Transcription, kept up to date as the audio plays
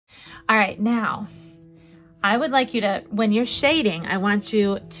All right, now I would like you to, when you're shading, I want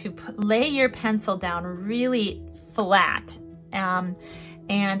you to lay your pencil down really flat. And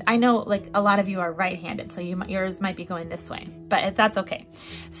I know like a lot of you are right-handed, so yours might be going this way, but that's okay.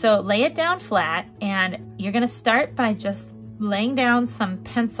 So lay it down flat, and you're gonna start by just laying down some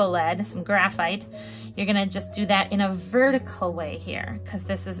pencil lead, some graphite. You're gonna just do that in a vertical way here, because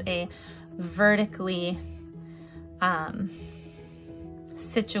this is a vertically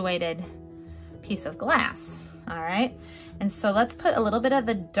situated piece of glass, all right? And so let's put a little bit of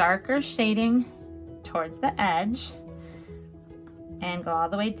the darker shading towards the edge and go all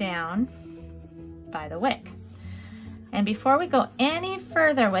the way down by the wick. And before we go any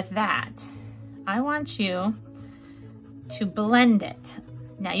further with that, I want you to blend it.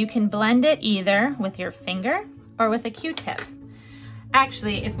 Now you can blend it either with your finger or with a Q-tip.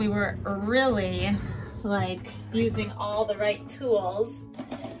 Actually, if we were really like using all the right tools,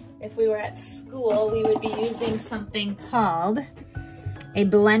 if we were at school, we would be using something called a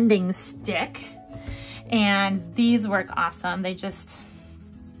blending stick. And these work awesome. They just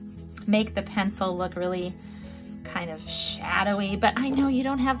make the pencil look really kind of shadowy, but I know you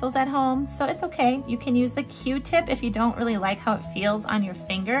don't have those at home, so it's okay. You can use the Q-tip if you don't really like how it feels on your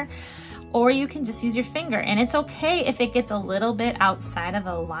finger, or you can just use your finger. And it's okay if it gets a little bit outside of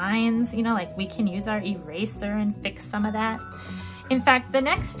the lines, you know, like we can use our eraser and fix some of that. In fact, the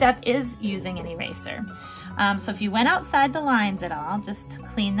next step is using an eraser. So if you went outside the lines at all, just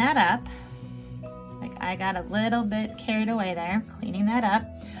clean that up. Like I got a little bit carried away there, cleaning that up.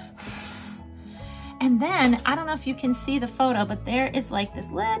 And then, I don't know if you can see the photo, but there is like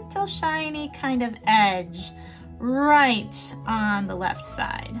this little shiny kind of edge right on the left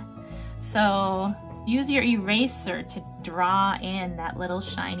side. So use your eraser to draw in that little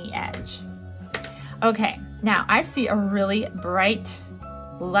shiny edge. Okay, now I see a really bright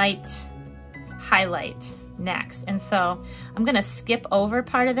light highlight next. And so I'm gonna skip over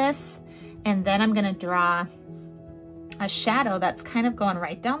part of this, and then I'm gonna draw a shadow that's kind of going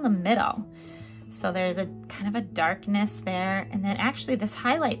right down the middle. So there's a kind of a darkness there. And then actually this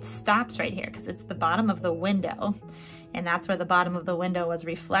highlight stops right here because it's the bottom of the window. And that's where the bottom of the window was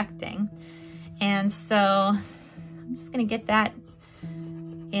reflecting. And so I'm just gonna get that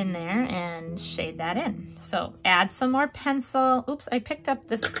in there and shade that in. So add some more pencil. Oops, I picked up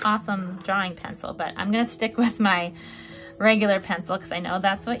this awesome drawing pencil, but I'm gonna stick with my regular pencil because I know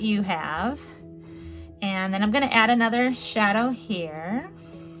that's what you have. And then I'm gonna add another shadow here.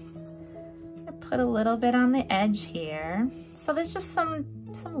 Put a little bit on the edge here. So there's just some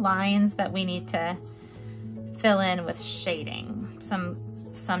lines that we need to fill in with shading.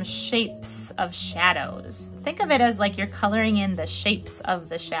 Some shapes of shadows. Think of it as like you're coloring in the shapes of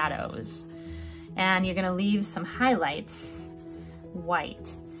the shadows. And you're gonna leave some highlights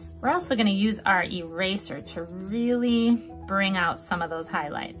white. We're also gonna use our eraser to really bring out some of those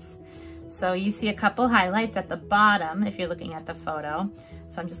highlights. So you see a couple highlights at the bottom if you're looking at the photo.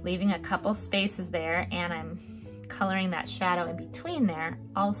 So I'm just leaving a couple spaces there, and I'm coloring that shadow in between there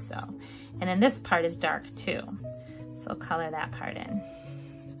also. And then this part is dark too. So color that part in.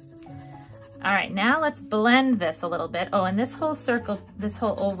 All right, now let's blend this a little bit. Oh, and this whole circle, this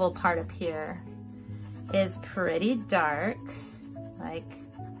whole oval part up here is pretty dark, like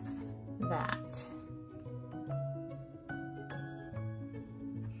that.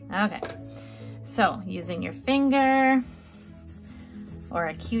 Okay, so using your finger or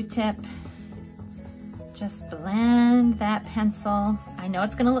a Q-tip, just blend that pencil. I know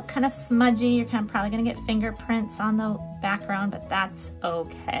it's gonna look kind of smudgy. You're probably gonna get fingerprints on the background, but that's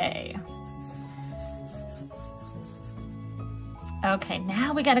okay. Okay,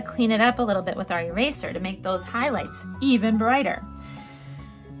 now we gotta clean it up a little bit with our eraser to make those highlights even brighter.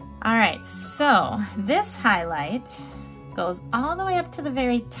 All right, so this highlight goes all the way up to the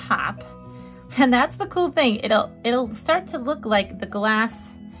very top. And that's the cool thing. It'll start to look like the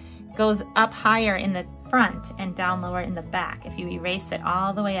glass goes up higher in the front and down lower in the back if you erase it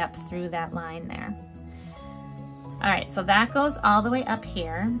all the way up through that line there. All right, so that goes all the way up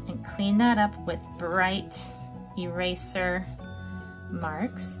here, and clean that up with bright eraser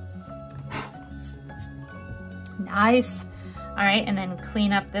marks. Nice. All right, and then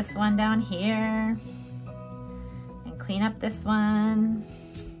clean up this one down here, and clean up this one,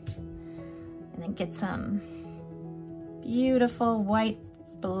 and then get some beautiful white,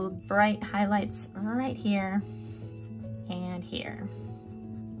 bright highlights right here and here.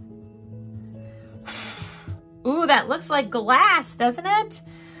 Ooh, that looks like glass, doesn't it?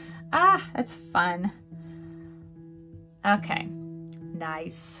 Ah, that's fun. Okay,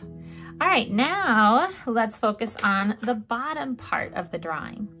 nice. All right, now let's focus on the bottom part of the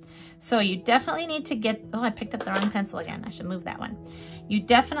drawing. So you definitely need to get, oh, I picked up the wrong pencil again. I should move that one. You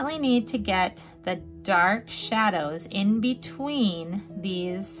definitely need to get the dark shadows in between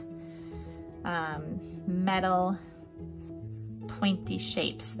these metal pointy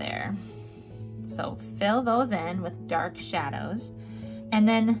shapes there. So fill those in with dark shadows. And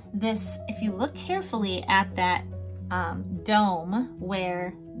then this, if you look carefully at that dome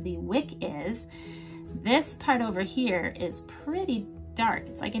where the wick is, this part over here is pretty dark.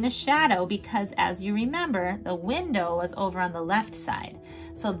 It's like in a shadow because, as you remember, the window was over on the left side.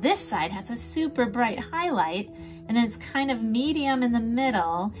 So this side has a super bright highlight, and then it's kind of medium in the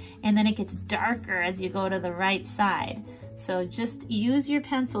middle, and then it gets darker as you go to the right side. So just use your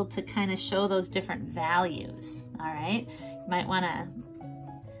pencil to kind of show those different values, all right? You might want to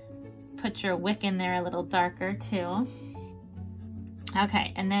put your wick in there a little darker too.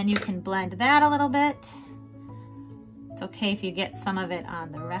 Okay, and then you can blend that a little bit. It's okay if you get some of it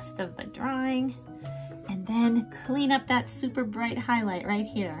on the rest of the drawing. And then clean up that super bright highlight right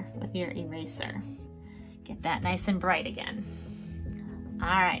here with your eraser. Get that nice and bright again. All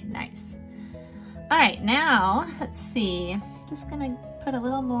right, nice. All right, now let's see. Just gonna put a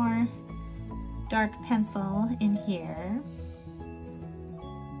little more dark pencil in here.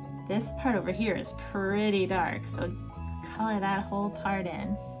 This part over here is pretty dark, so color that whole part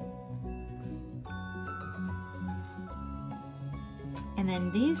in. And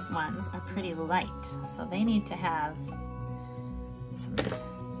then these ones are pretty light, so they need to have some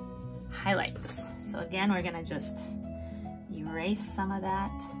highlights. So again, we're gonna just erase some of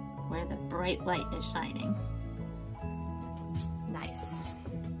that where the bright light is shining. Nice.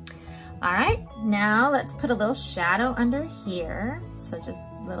 All right, now let's put a little shadow under here. So just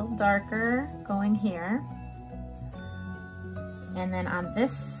a little darker going here. And then on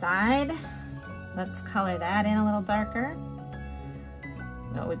this side, let's color that in a little darker.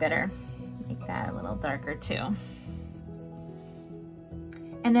 Oh, we better make that a little darker too.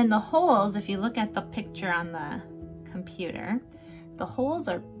 And then the holes, if you look at the picture on the computer, the holes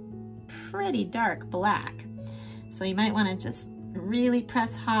are pretty dark black. So you might want to just really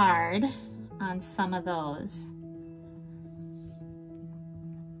press hard on some of those.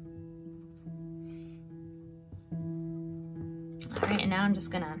 All right, and now I'm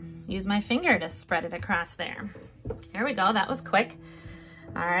just gonna use my finger to spread it across there. There we go, that was quick.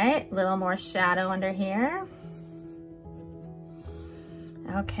 All right, a little more shadow under here.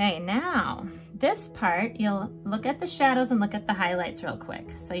 Okay, now this part, you'll look at the shadows and look at the highlights real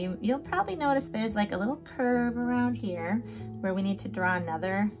quick. So you'll probably notice there's like a little curve around here where we need to draw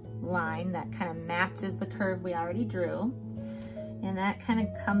another line that kind of matches the curve we already drew. And that kind of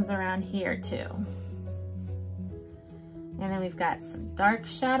comes around here too. And then we've got some dark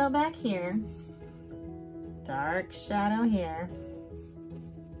shadow back here, dark shadow here.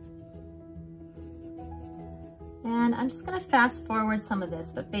 And I'm just gonna fast forward some of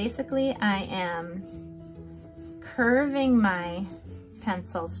this, but basically I am curving my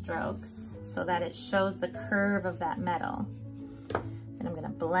pencil strokes so that it shows the curve of that metal. And I'm gonna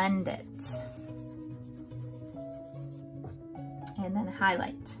blend it. And then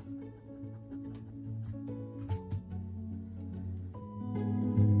highlight.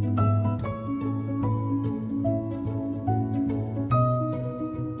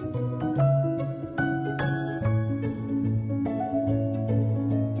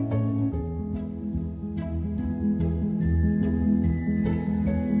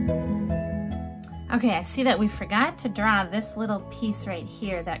 Okay, I see that we forgot to draw this little piece right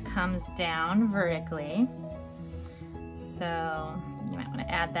here that comes down vertically. So you might want to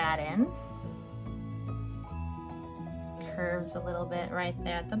add that in. Curves a little bit right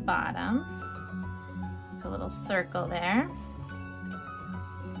there at the bottom. Put a little circle there.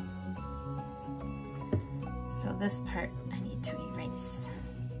 So this part I need to erase.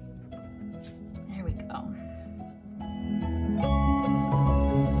 There we go.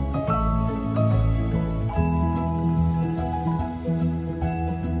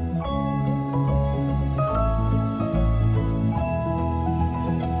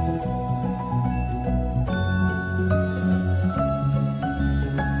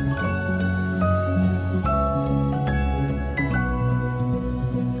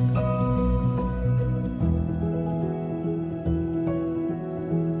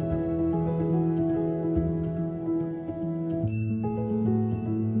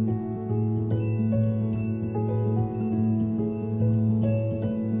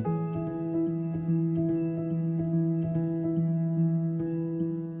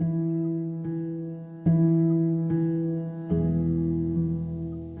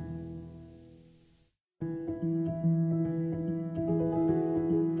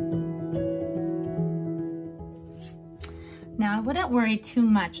 wouldn't worry too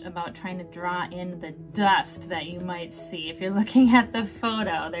much about trying to draw in the dust that you might see if you're looking at the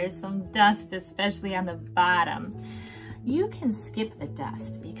photo. There's some dust, especially on the bottom. You can skip the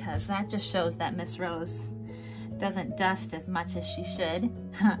dust because that just shows that Miss Rose doesn't dust as much as she should.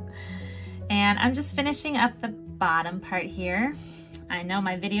 And I'm just finishing up the bottom part here. I know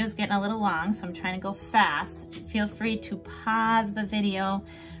my video is getting a little long, so I'm trying to go fast. Feel free to pause the video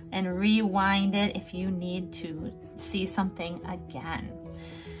and rewind it if you need to see something again.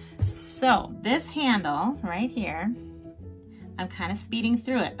 So this handle right here, I'm kind of speeding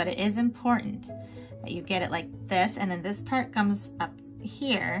through it, but it is important that you get it like this, and then this part comes up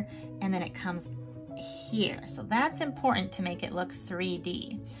here, and then it comes here. So that's important to make it look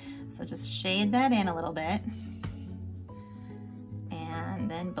 3D. So just shade that in a little bit, and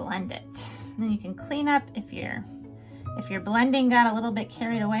then blend it. And then you can clean up if your blending got a little bit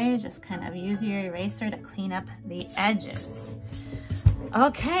carried away, just kind of use your eraser to clean up the edges.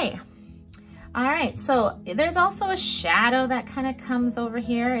 Okay. All right, so there's also a shadow that kind of comes over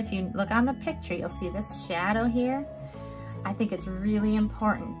here. If you look on the picture, you'll see this shadow here. I think it's really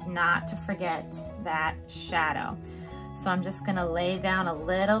important not to forget that shadow. So I'm just gonna lay down a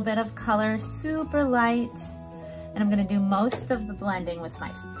little bit of color, super light, and I'm gonna do most of the blending with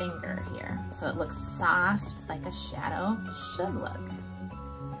my finger here. So it looks soft like a shadow should look.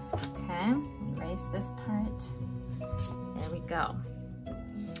 Okay, erase this part. There we go.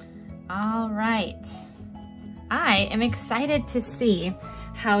 All right. I am excited to see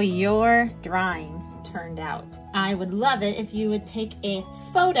how your drawing turned out. I would love it if you would take a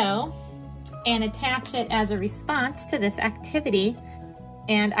photo and attach it as a response to this activity.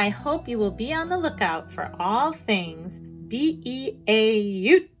 And I hope you will be on the lookout for all things beautiful.